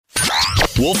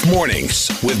Wolf Mornings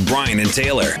with Brian and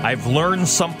Taylor. I've learned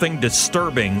something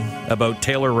disturbing about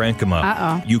Taylor Rankema.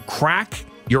 Uh-oh. You crack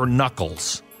your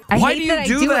knuckles. Why do you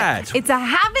do that? It's a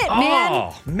habit, man.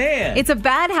 Oh, man. It's a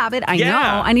bad habit. I know.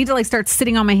 I need to start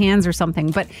sitting on my hands or something,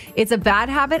 but it's a bad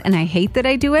habit and I hate that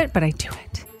I do it, but I do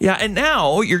it. Yeah, and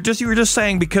now you were just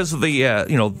saying because of the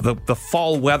the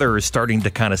fall weather is starting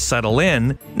to kind of settle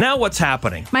in. Now what's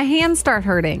happening? My hands start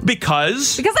hurting.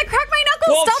 Because I crack my knuckles.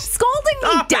 Well, Stop scolding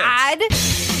me, Dad.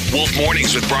 Wolf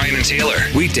Mornings with Brian and Taylor.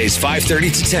 Weekdays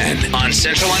 5:30 to 10 on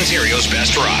Central Ontario's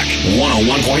Best Rock.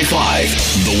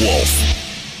 101.5 The Wolf.